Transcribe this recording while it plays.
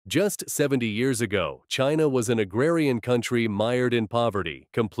Just 70 years ago, China was an agrarian country mired in poverty,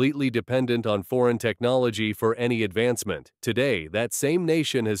 completely dependent on foreign technology for any advancement. Today, that same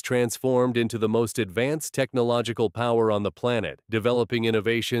nation has transformed into the most advanced technological power on the planet, developing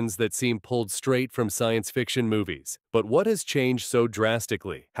innovations that seem pulled straight from science fiction movies. But what has changed so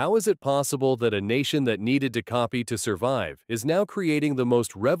drastically? How is it possible that a nation that needed to copy to survive is now creating the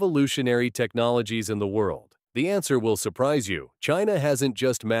most revolutionary technologies in the world? The answer will surprise you. China hasn't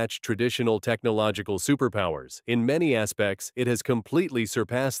just matched traditional technological superpowers. In many aspects, it has completely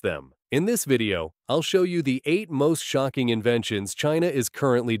surpassed them. In this video, I'll show you the 8 most shocking inventions China is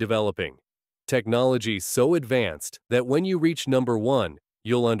currently developing. Technology so advanced that when you reach number 1,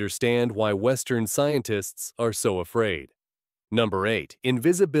 you'll understand why Western scientists are so afraid. Number 8.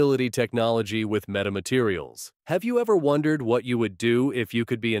 Invisibility technology with metamaterials. Have you ever wondered what you would do if you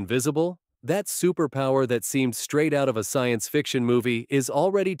could be invisible? That superpower that seemed straight out of a science fiction movie is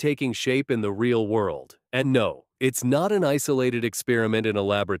already taking shape in the real world. And no, it's not an isolated experiment in a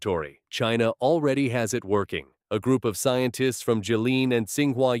laboratory. China already has it working. A group of scientists from Jilin and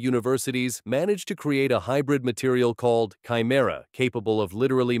Tsinghua universities managed to create a hybrid material called chimera, capable of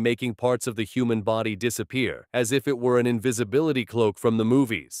literally making parts of the human body disappear, as if it were an invisibility cloak from the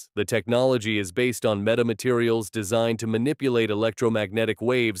movies. The technology is based on metamaterials designed to manipulate electromagnetic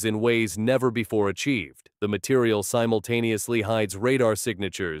waves in ways never before achieved. The material simultaneously hides radar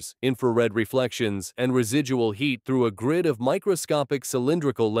signatures, infrared reflections, and residual heat through a grid of microscopic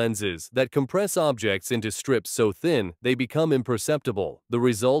cylindrical lenses that compress objects into strips so thin they become imperceptible. The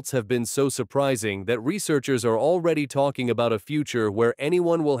results have been so surprising that researchers are already talking about a future where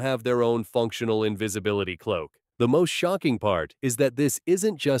anyone will have their own functional invisibility cloak. The most shocking part is that this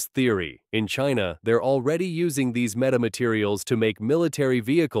isn't just theory. In China, they're already using these metamaterials to make military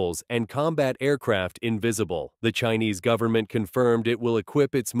vehicles and combat aircraft invisible. The Chinese government confirmed it will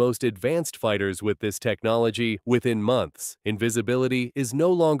equip its most advanced fighters with this technology within months. Invisibility is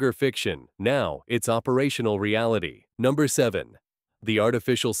no longer fiction. Now, it's operational reality. Number 7. The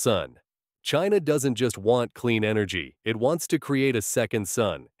artificial sun. China doesn't just want clean energy, it wants to create a second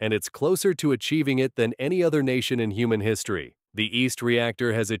sun, and it's closer to achieving it than any other nation in human history. The East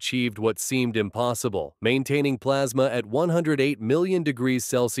reactor has achieved what seemed impossible, maintaining plasma at 108 million degrees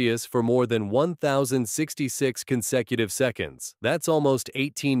Celsius for more than 1,066 consecutive seconds. That's almost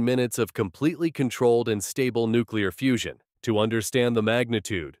 18 minutes of completely controlled and stable nuclear fusion. To understand the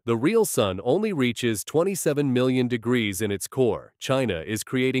magnitude, the real sun only reaches 27 million degrees in its core. China is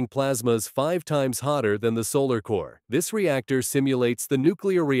creating plasmas 5 times hotter than the solar core. This reactor simulates the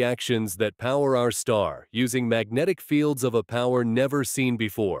nuclear reactions that power our star, using magnetic fields of a power never seen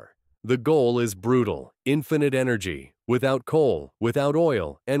before. The goal is brutal: infinite energy, without coal, without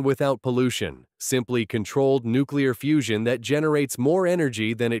oil, and without pollution. Simply controlled nuclear fusion that generates more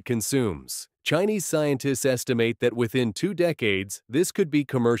energy than it consumes. Chinese scientists estimate that within 2 decades, this could be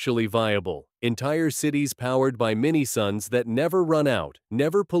commercially viable. Entire cities powered by mini-suns that never run out,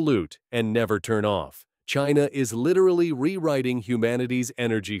 never pollute, and never turn off. China is literally rewriting humanity's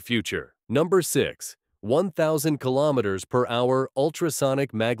energy future. Number 6. 1,000 kilometers per hour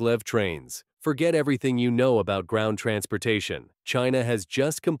ultrasonic maglev trains. Forget everything you know about ground transportation. China has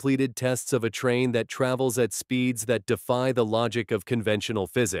just completed tests of a train that travels at speeds that defy the logic of conventional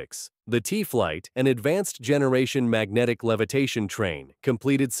physics. The T-Flight, an advanced generation magnetic levitation train,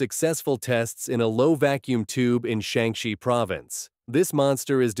 completed successful tests in a low vacuum tube in Shaanxi province. This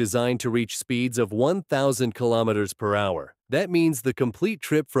monster is designed to reach speeds of 1,000 kilometers per hour. That means the complete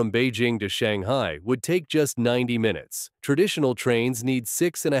trip from Beijing to Shanghai would take just 90 minutes. Traditional trains need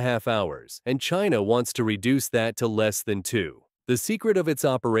 6.5 hours, and China wants to reduce that to less than 2. The secret of its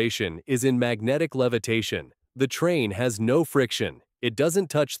operation is in magnetic levitation. The train has no friction. It doesn't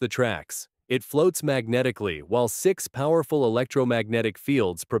touch the tracks. It floats magnetically while 6 powerful electromagnetic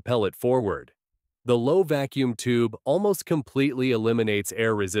fields propel it forward. The low vacuum tube almost completely eliminates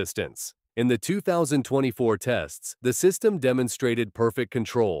air resistance. In the 2024 tests, the system demonstrated perfect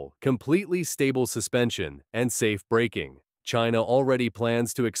control, completely stable suspension, and safe braking. China already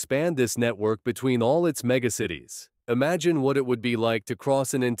plans to expand this network between all its megacities. Imagine what it would be like to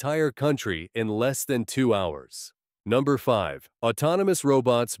cross an entire country in less than 2 hours. Number 5. Autonomous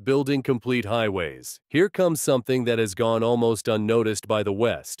robots building complete highways. Here comes something that has gone almost unnoticed by the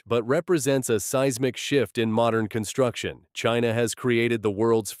West, but represents a seismic shift in modern construction. China has created the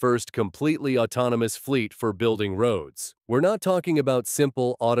world's first completely autonomous fleet for building roads. We're not talking about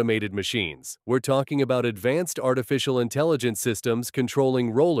simple automated machines. We're talking about advanced artificial intelligence systems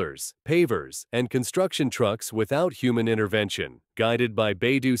controlling rollers, pavers, and construction trucks without human intervention. Guided by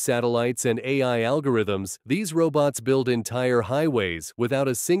Beidou satellites and AI algorithms, these robots build entire highways without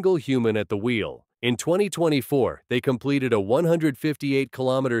a single human at the wheel. In 2024, they completed a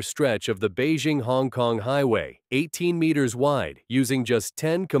 158-kilometer stretch of the Beijing-Hong Kong Highway, 18 meters wide, using just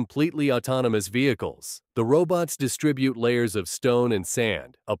 10 completely autonomous vehicles. The robots distribute layers of stone and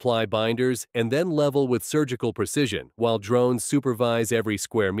sand, apply binders, and then level with surgical precision, while drones supervise every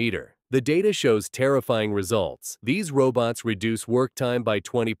square meter. The data shows terrifying results. These robots reduce work time by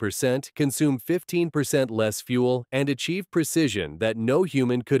 20%, consume 15% less fuel, and achieve precision that no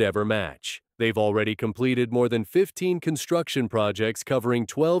human could ever match. They've already completed more than 15 construction projects covering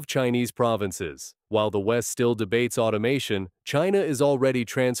 12 Chinese provinces. While the West still debates automation, China is already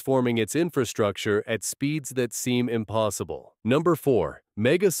transforming its infrastructure at speeds that seem impossible. Number 4.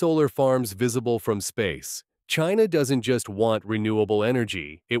 Mega solar farms visible from space. China doesn't just want renewable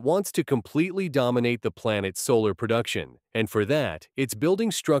energy, it wants to completely dominate the planet's solar production. And for that, it's building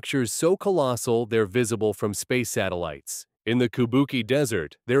structures so colossal they're visible from space satellites. In the Kabuki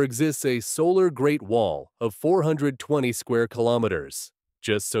Desert, there exists a solar Great Wall of 420 square kilometers.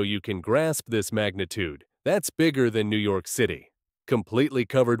 Just so you can grasp this magnitude, that's bigger than New York City. Completely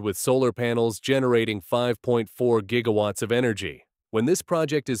covered with solar panels generating 5.4 gigawatts of energy. When this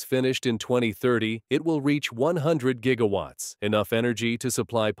project is finished in 2030, it will reach 100 gigawatts, enough energy to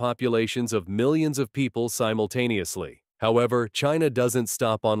supply populations of millions of people simultaneously. However, China doesn't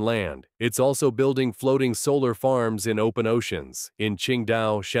stop on land. It's also building floating solar farms in open oceans. In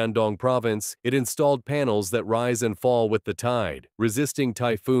Qingdao, Shandong province, it installed panels that rise and fall with the tide, resisting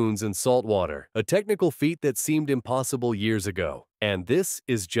typhoons and saltwater, a technical feat that seemed impossible years ago. And this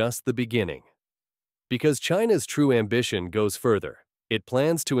is just the beginning. Because China's true ambition goes further. It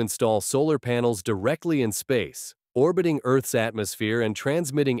plans to install solar panels directly in space, orbiting Earth's atmosphere and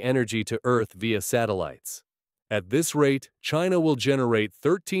transmitting energy to Earth via satellites. At this rate, China will generate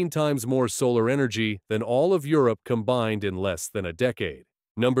 13 times more solar energy than all of Europe combined in less than a decade.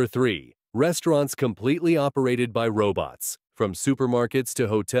 Number 3. Restaurants completely operated by robots. From supermarkets to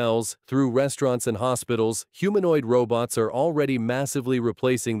hotels, through restaurants and hospitals, humanoid robots are already massively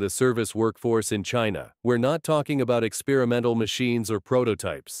replacing the service workforce in China. We're not talking about experimental machines or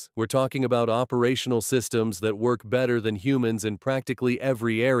prototypes. We're talking about operational systems that work better than humans in practically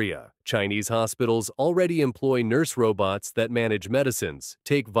every area. Chinese hospitals already employ nurse robots that manage medicines,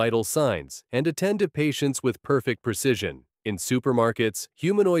 take vital signs, and attend to patients with perfect precision. In supermarkets,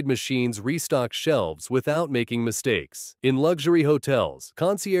 humanoid machines restock shelves without making mistakes. In luxury hotels,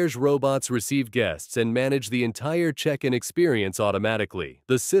 concierge robots receive guests and manage the entire check-in experience automatically.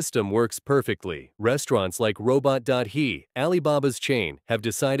 The system works perfectly. Restaurants like Robot.he, Alibaba's chain, have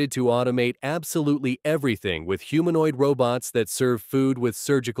decided to automate absolutely everything with humanoid robots that serve food with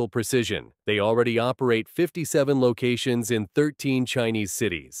surgical precision. They already operate 57 locations in 13 Chinese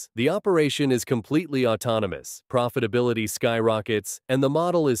cities. The operation is completely autonomous. Profitability skyrockets, and the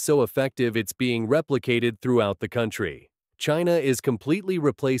model is so effective it's being replicated throughout the country. China is completely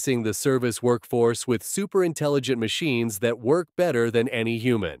replacing the service workforce with super intelligent machines that work better than any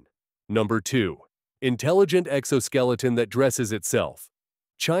human. Number 2. Intelligent exoskeleton that dresses itself.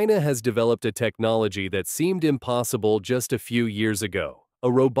 China has developed a technology that seemed impossible just a few years ago.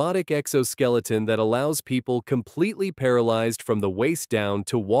 A robotic exoskeleton that allows people completely paralyzed from the waist down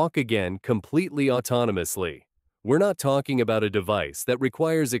to walk again completely autonomously. We're not talking about a device that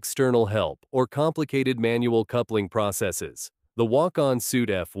requires external help or complicated manual coupling processes. The walk-on suit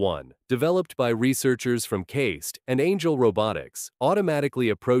F1, developed by researchers from CAST and Angel Robotics, automatically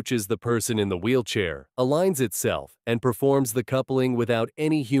approaches the person in the wheelchair, aligns itself, and performs the coupling without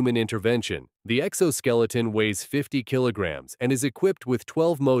any human intervention. The exoskeleton weighs 50 kilograms and is equipped with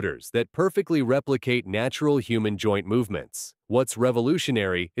 12 motors that perfectly replicate natural human joint movements. What's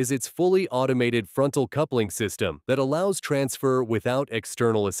revolutionary is its fully automated frontal coupling system that allows transfer without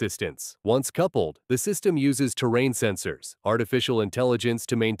external assistance. Once coupled, the system uses terrain sensors, artificial intelligence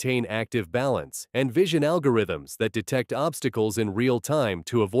to maintain active balance, and vision algorithms that detect obstacles in real time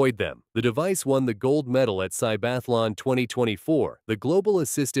to avoid them. The device won the gold medal at Cybathlon 2024, the global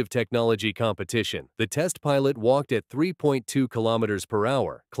assistive technology competition. The test pilot walked at 3.2 kilometers per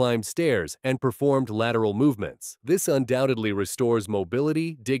hour, climbed stairs, and performed lateral movements. This undoubtedly restores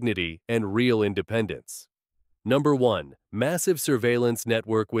mobility, dignity, and real independence. Number 1. Massive surveillance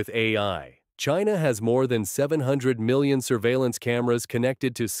network with AI. China has more than 700 million surveillance cameras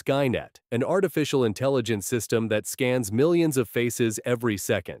connected to Skynet, an artificial intelligence system that scans millions of faces every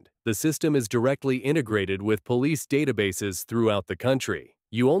second. The system is directly integrated with police databases throughout the country.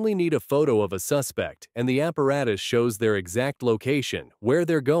 You only need a photo of a suspect, and the apparatus shows their exact location, where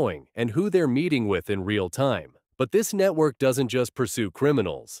they're going, and who they're meeting with in real time. But this network doesn't just pursue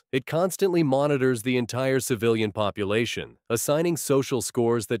criminals. It constantly monitors the entire civilian population, assigning social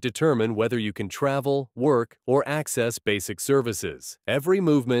scores that determine whether you can travel, work, or access basic services. Every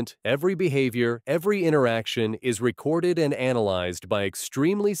movement, every behavior, every interaction is recorded and analyzed by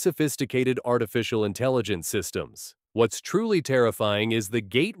extremely sophisticated artificial intelligence systems. What's truly terrifying is the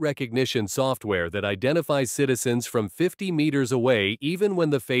gait recognition software that identifies citizens from 50 meters away even when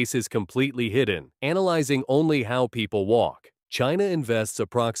the face is completely hidden, analyzing only how people walk. China invests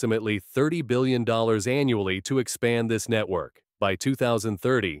approximately $30 billion annually to expand this network. By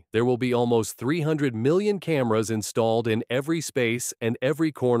 2030, there will be almost 300 million cameras installed in every space and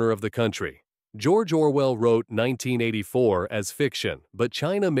every corner of the country. George Orwell wrote 1984 as fiction, but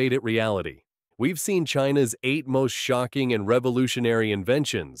China made it reality. We've seen China's 8 most shocking and revolutionary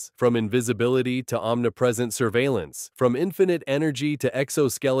inventions, from invisibility to omnipresent surveillance, from infinite energy to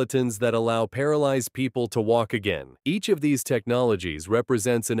exoskeletons that allow paralyzed people to walk again. Each of these technologies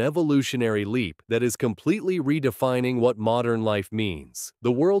represents an evolutionary leap that is completely redefining what modern life means.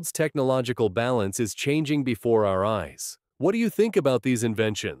 The world's technological balance is changing before our eyes. What do you think about these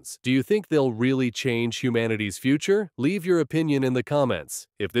inventions? Do you think they'll really change humanity's future? Leave your opinion in the comments.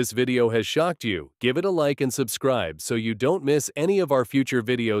 If this video has shocked you, give it a like and subscribe so you don't miss any of our future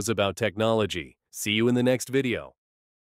videos about technology. See you in the next video.